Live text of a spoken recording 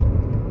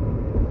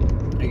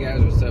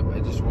what's up? I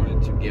just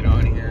wanted to get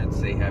on here and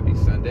say happy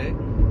Sunday.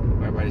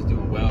 Everybody's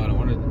doing well, and I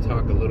wanted to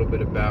talk a little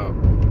bit about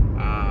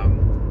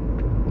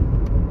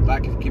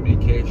lack of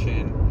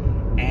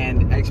communication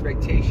and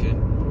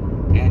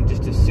expectation and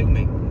just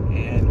assuming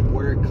and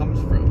where it comes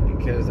from,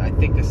 because I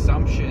think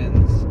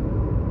assumptions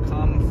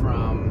come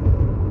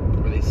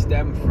from, or they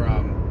stem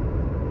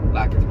from,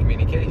 lack of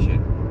communication.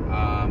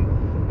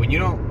 When you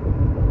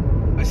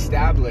don't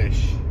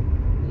establish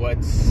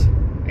what's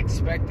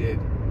expected,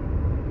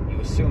 you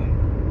assume.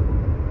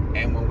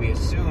 And when we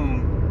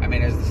assume, I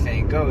mean, as the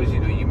saying goes, you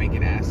make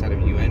an ass out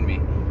of you and me.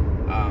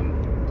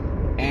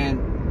 And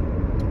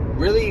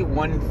really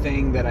one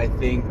thing that I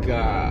think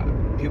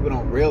people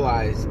don't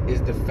realize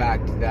is the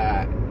fact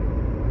that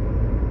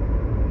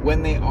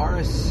when they are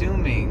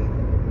assuming,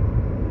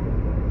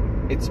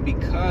 it's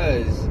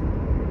because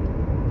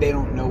they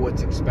don't know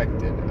what's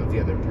expected of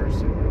the other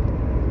person.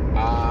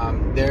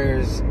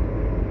 There's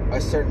a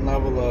certain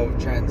level of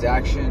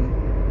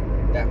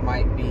transaction that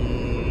might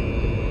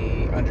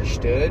be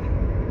understood,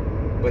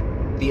 but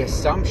the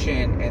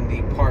assumption and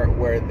the part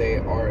where they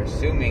are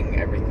assuming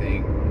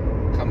everything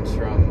comes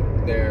from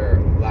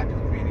their lack of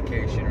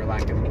communication, or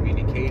lack of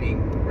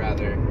communicating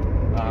rather,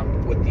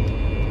 with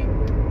the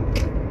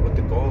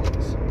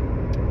goals.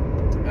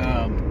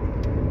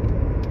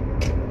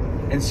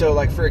 And so,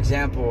 like, for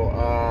example,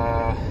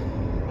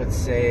 let's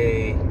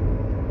say,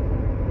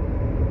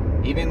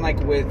 even like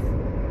with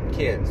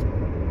kids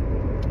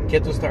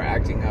will start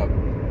acting up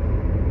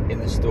in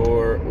the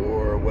store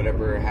or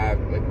whatever,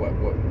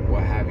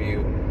 what have you.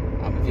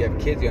 If you have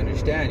kids, you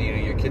understand,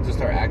 your kids will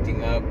start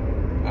acting up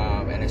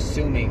and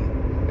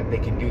assuming that they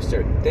can do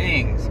certain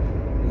things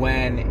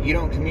when you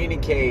don't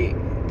communicate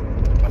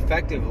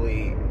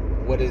effectively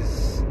what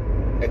is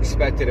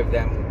expected of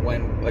them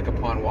when, like,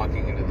 upon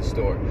walking into the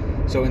store.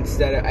 So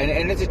instead of,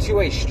 and it's a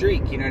two-way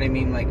streak, you know what I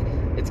mean? Like,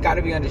 it's got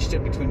to be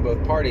understood between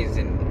both parties,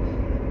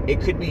 and it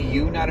could be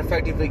you not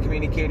effectively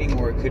communicating,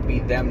 or it could be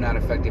them not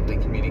effectively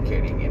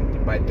communicating.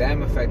 And by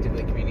them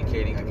effectively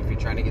communicating, like if you're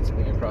trying to get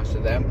something across to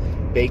them,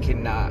 they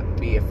cannot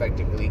be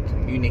effectively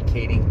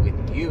communicating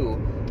with you,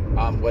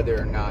 whether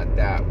or not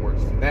that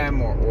works for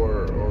them,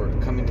 or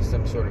coming to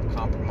some sort of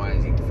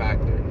compromising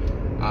factor.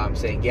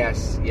 Saying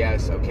yes,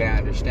 okay, I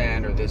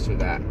understand, or this or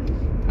that.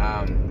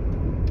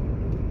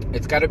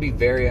 It's got to be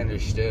very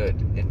understood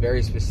and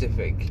very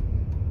specific.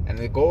 And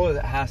the goal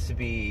has to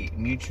be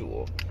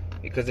mutual.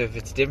 Because if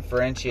it's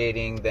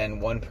differentiating, then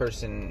one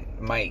person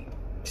might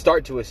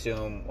start to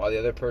assume while the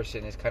other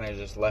person is kind of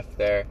just left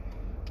there,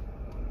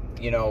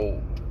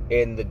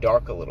 in the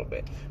dark a little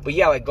bit. But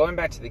yeah, like going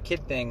back to the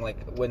kid thing,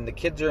 like when the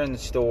kids are in the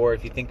store,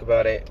 if you think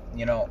about it,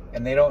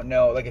 and they don't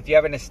know, like if you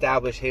haven't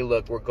established, hey,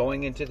 look, we're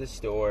going into the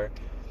store,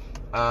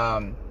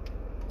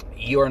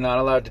 you are not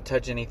allowed to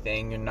touch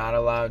anything, you're not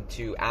allowed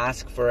to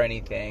ask for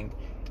anything,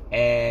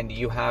 and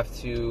you have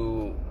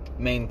to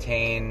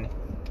maintain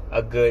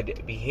a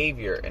good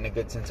behavior and a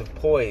good sense of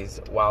poise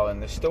while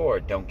in the store.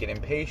 Don't get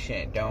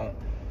impatient.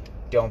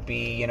 Don't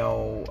be,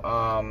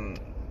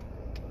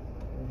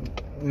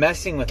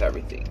 messing with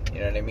everything. You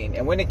know what I mean?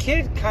 And when a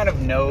kid kind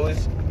of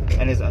knows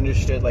and is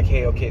understood, like,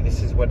 hey, okay,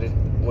 this is what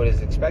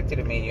is expected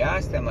of me, and you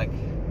ask them, like,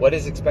 what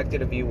is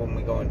expected of you when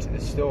we go into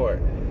the store?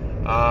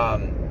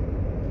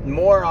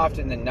 More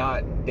often than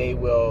not, they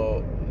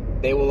will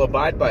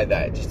abide by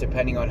that, just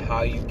depending on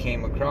how you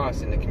came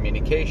across in the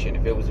communication.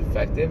 If it was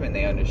effective and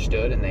they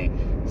understood and they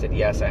said,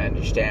 yes, I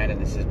understand,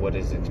 and this is what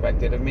is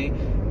expected of me,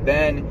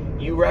 then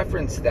you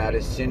reference that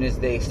as soon as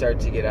they start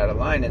to get out of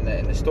line in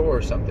the store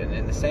or something.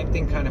 And the same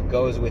thing kind of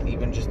goes with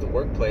even just the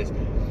workplace.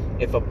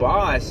 If a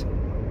boss,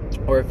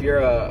 or if you're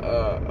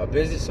a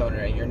business owner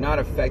and you're not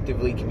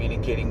effectively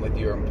communicating with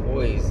your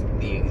employees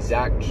the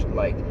exact,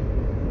 like,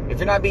 if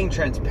you're not being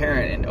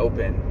transparent and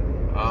open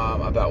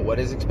about what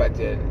is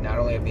expected, not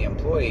only of the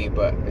employee,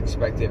 but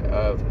expected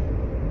of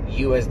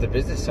you as the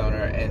business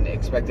owner and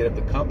expected of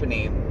the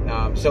company.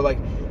 So, like,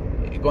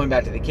 going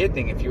back to the kid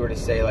thing, if you were to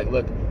say, like,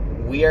 look,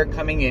 we are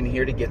coming in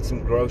here to get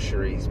some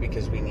groceries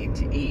because we need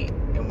to eat,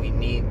 and we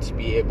need to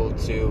be able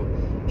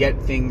to get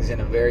things in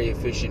a very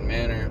efficient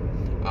manner,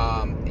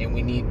 and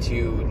we need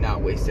to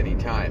not waste any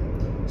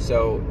time.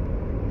 So,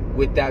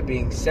 with that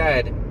being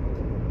said,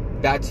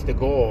 that's the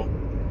goal.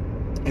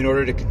 In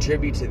order to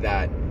contribute to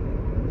that,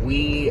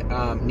 we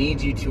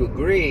need you to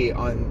agree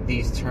on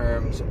these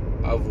terms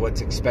of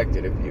what's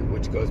expected of you,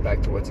 which goes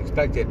back to what's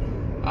expected.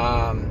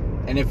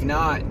 And if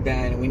not,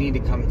 then we need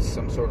to come to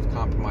some sort of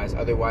compromise.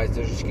 Otherwise,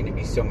 there's just going to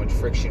be so much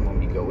friction when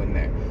we go in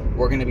there.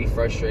 We're going to be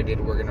frustrated.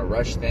 We're going to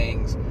rush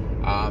things.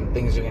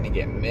 Things are going to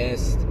get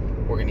missed.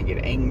 We're going to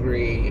get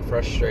angry,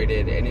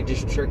 frustrated, and it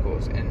just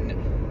trickles.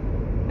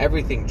 And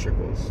everything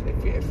trickles.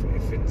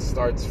 If it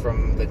starts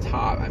from the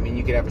top, I mean,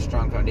 you could have a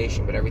strong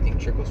foundation, but everything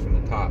trickles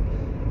from the top.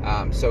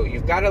 So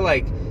you've got to,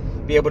 like,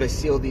 be able to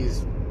seal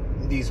these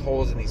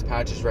holes and these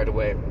patches right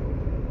away.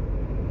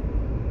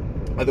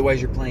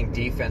 Otherwise, you're playing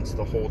defense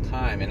the whole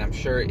time. And I'm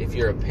sure if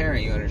you're a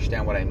parent, you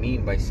understand what I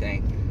mean by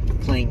saying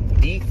playing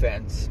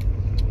defense.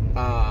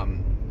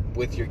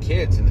 with your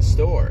kids in the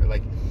store.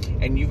 Like,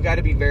 and you've got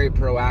to be very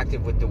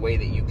proactive with the way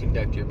that you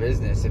conduct your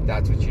business if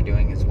that's what you're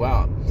doing as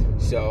well.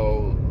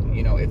 So,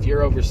 you know, if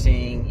you're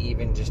overseeing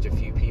even just a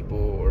few people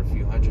or a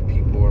few hundred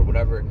people or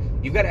whatever,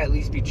 you've got to at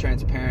least be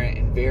transparent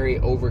and very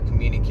over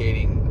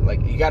communicating.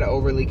 Like, you got to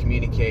overly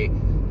communicate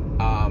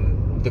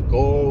the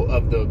goal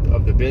of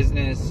the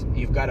business.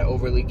 You've got to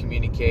overly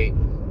communicate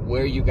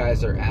where you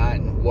guys are at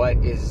and what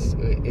is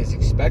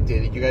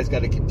expected. You guys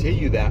got to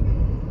continue that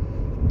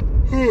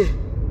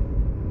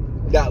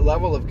that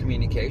level of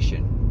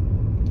communication.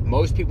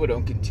 Most people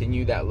don't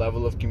continue that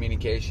level of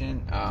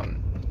communication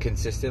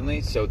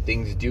consistently, so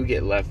things do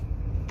get left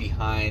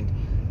behind.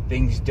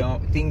 Things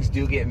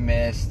do get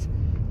missed.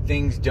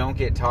 Things don't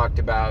get talked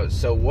about.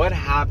 So what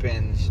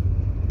happens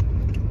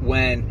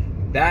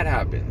when that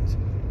happens?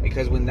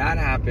 Because when that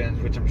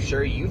happens, which I'm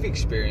sure you've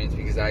experienced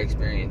because I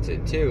experienced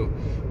it too,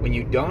 when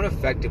you don't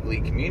effectively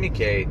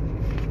communicate,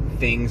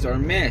 things are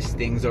missed,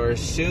 things are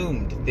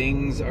assumed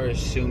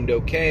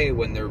okay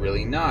when they're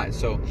really not.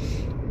 So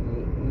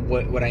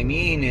what I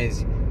mean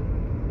is,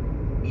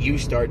 you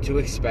start to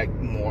expect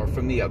more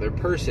from the other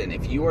person.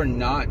 If you are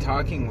not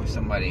talking with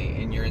somebody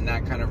and you're in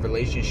that kind of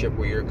relationship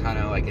where you're kind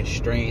of like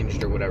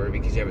estranged or whatever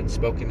because you haven't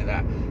spoken to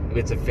that, if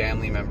it's a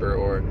family member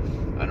or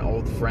an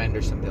old friend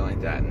or something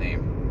like that,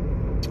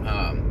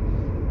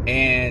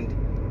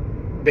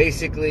 and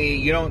basically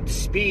you don't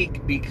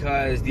speak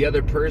because the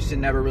other person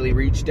never really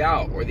reached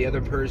out, or the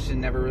other person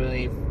never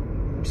really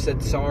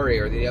said sorry,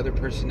 or the other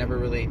person never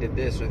really did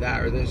this or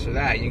that or this or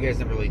that, and you guys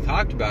never really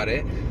talked about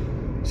it.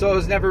 So it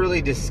was never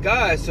really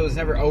discussed, so it was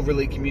never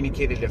overly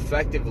communicated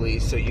effectively,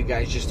 so you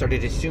guys just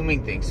started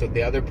assuming things. So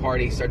the other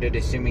party started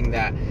assuming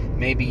that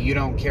maybe you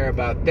don't care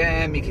about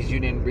them because you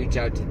didn't reach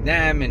out to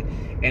them,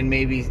 and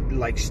maybe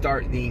like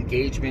start the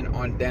engagement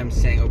on them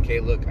saying, okay,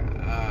 look,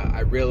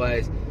 I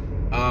realize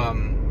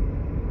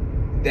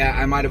that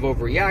I might have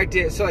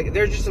overreacted. So like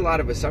there's just a lot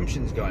of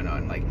assumptions going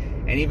on. Like,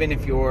 and even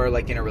if you're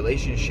like in a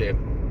relationship,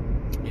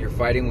 you're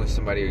fighting with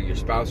somebody or your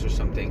spouse or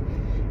something,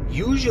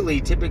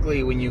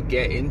 typically when you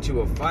get into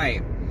a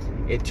fight,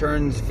 it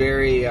turns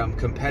very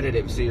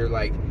competitive. So you're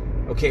like,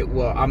 okay,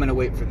 well, I'm gonna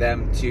wait for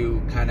them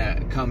to kind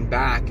of come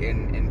back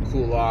and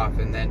cool off,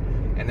 and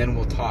then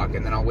we'll talk,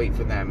 and then I'll wait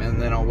for them,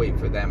 and then I'll wait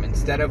for them,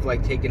 instead of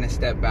like taking a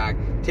step back,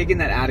 taking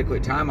that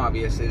adequate time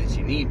obviously that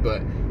you need,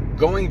 but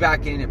going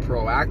back in it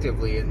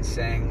proactively and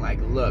saying like,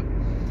 look,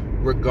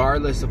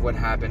 regardless of what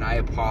happened, I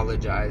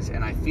apologize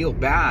and I feel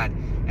bad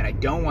and I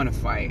don't want to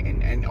fight,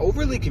 and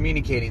overly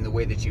communicating the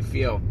way that you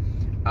feel,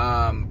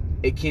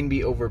 it can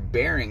be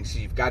overbearing, so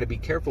you've got to be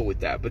careful with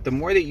that. But the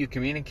more that you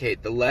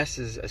communicate, the less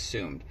is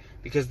assumed,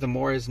 because the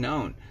more is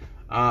known.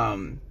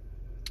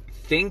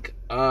 Think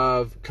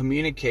of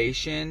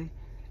communication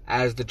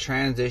as the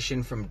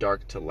transition from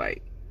dark to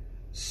light.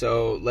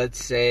 So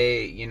let's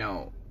say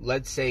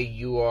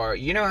you are,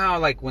 you know how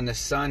like when the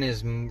sun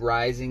is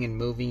rising and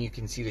moving, you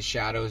can see the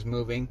shadows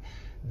moving?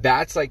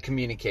 That's like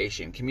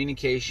communication.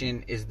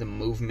 Communication is the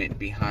movement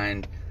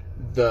behind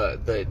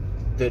the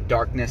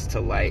darkness to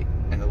light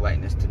and the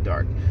lightness to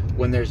dark.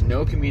 When there's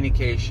no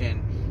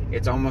communication,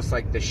 it's almost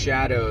like the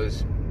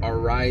shadows are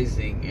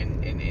rising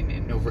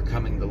and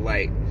overcoming the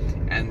light,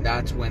 and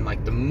that's when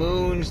like the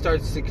moon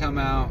starts to come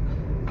out,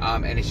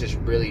 and it's just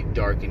really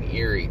dark and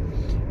eerie,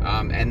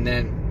 and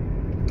then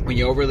when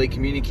you overly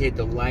communicate,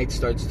 the light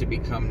starts to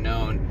become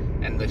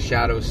known and the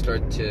shadows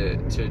start to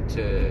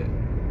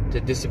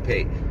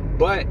dissipate.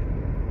 But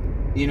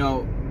you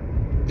know,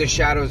 the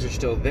shadows are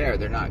still there,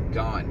 they're not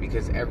gone,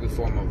 because every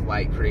form of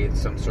light creates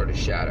some sort of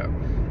shadow.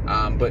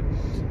 But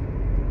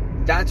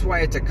that's why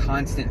it's a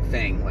constant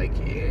thing. Like,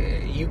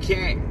 you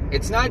can't,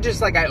 it's not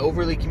just like I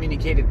overly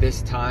communicated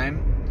this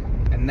time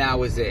and that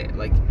was it.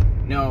 Like,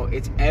 no,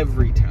 it's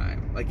every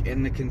time. Like,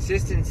 and the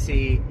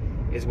consistency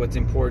is what's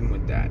important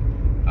with that.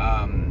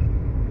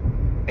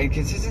 And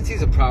consistency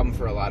is a problem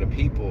for a lot of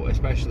people,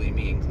 especially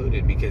me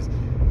included, because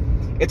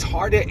it's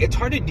hard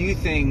to do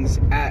things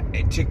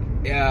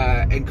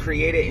and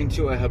create it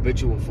into a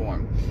habitual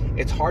form.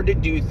 It's hard to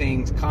do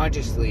things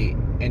consciously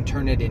and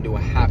turn it into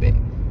a habit,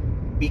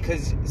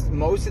 because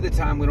most of the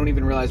time we don't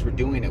even realize we're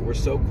doing it. We're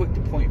so quick to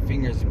point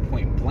fingers and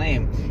point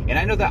blame. And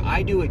I know that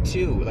I do it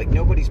too. Like,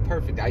 nobody's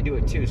perfect. I do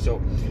it too.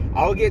 So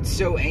I'll get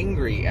so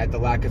angry at the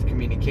lack of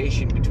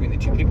communication between the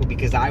two people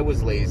because I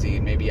was lazy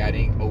and maybe I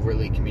didn't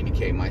overly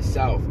communicate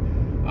myself.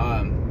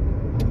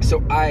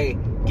 So I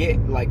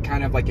get like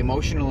kind of like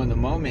emotional in the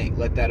moment,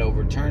 let that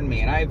overturn me.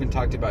 And I even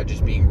talked about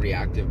just being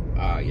reactive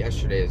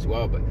yesterday as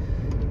well. But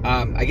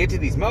I get to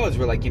these modes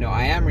where, like, you know,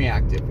 I am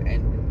reactive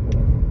and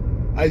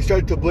I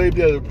start to blame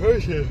the other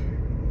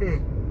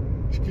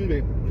person. Excuse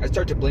me. I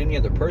start to blame the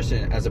other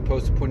person as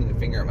opposed to pointing the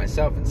finger at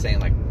myself and saying,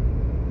 like,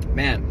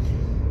 man,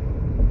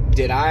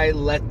 did I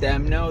let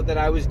them know that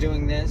I was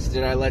doing this?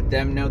 Did I let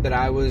them know that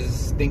I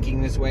was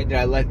thinking this way? Did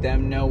I let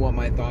them know what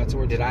my thoughts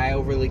were? Did I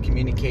overly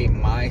communicate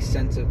my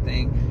sense of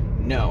thing?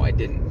 No, I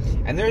didn't.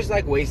 And there's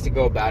like ways to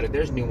go about it.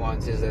 There's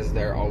nuances, as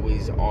there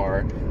always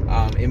are,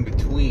 in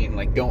between.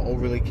 Like, don't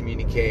overly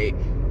communicate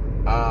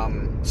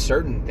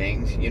certain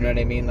things, you know what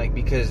I mean? Like,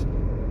 because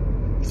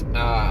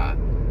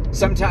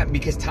sometimes,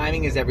 because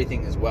timing is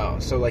everything as well.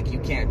 So like you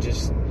can't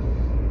just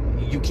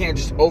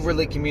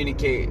overly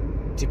communicate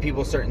to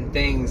people certain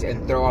things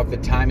and throw off the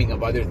timing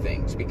of other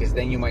things, because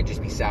then you might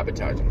just be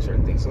sabotaging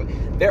certain things. So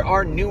there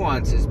are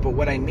nuances, but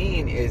what I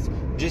mean is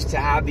just to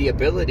have the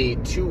ability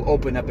to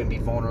open up and be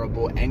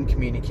vulnerable and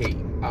communicate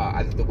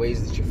either the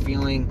ways that you're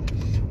feeling,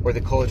 or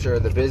the culture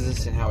of the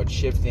business and how it's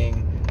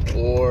shifting,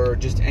 or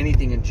just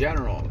anything in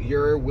general.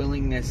 Your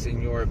willingness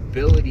and your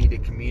ability to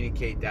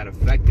communicate that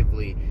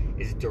effectively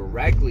is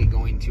directly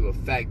going to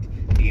affect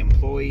the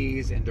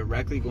employees and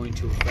directly going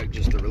to affect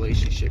just the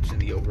relationships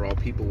and the overall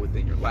people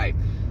within your life.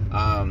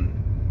 And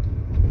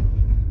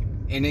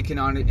it can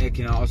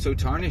also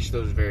tarnish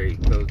those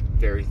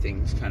very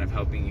things kind of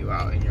helping you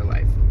out in your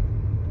life.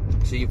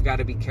 So you've got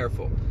to be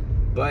careful.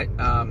 But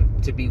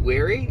to be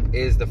wary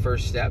is the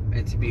first step,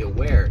 and to be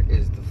aware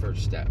is the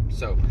first step.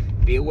 So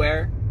be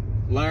aware,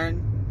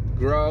 learn,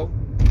 grow,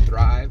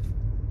 thrive,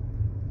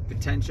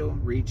 potential,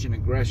 reach,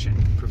 and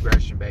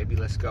progression, baby.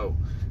 Let's go.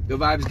 Good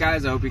vibes,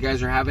 guys. I hope you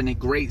guys are having a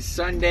great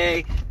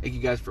Sunday. Thank you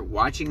guys for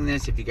watching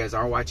this. If you guys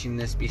are watching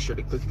this, be sure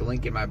to click the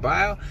link in my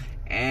bio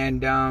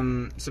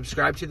and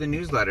subscribe to the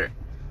newsletter.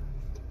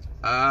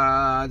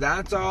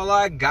 That's all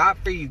I got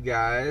for you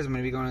guys. I'm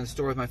going to be going to the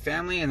store with my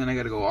family, and then I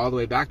got to go all the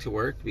way back to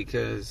work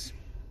because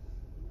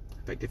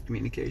effective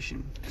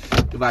communication.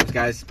 Good vibes,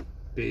 guys.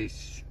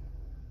 Peace.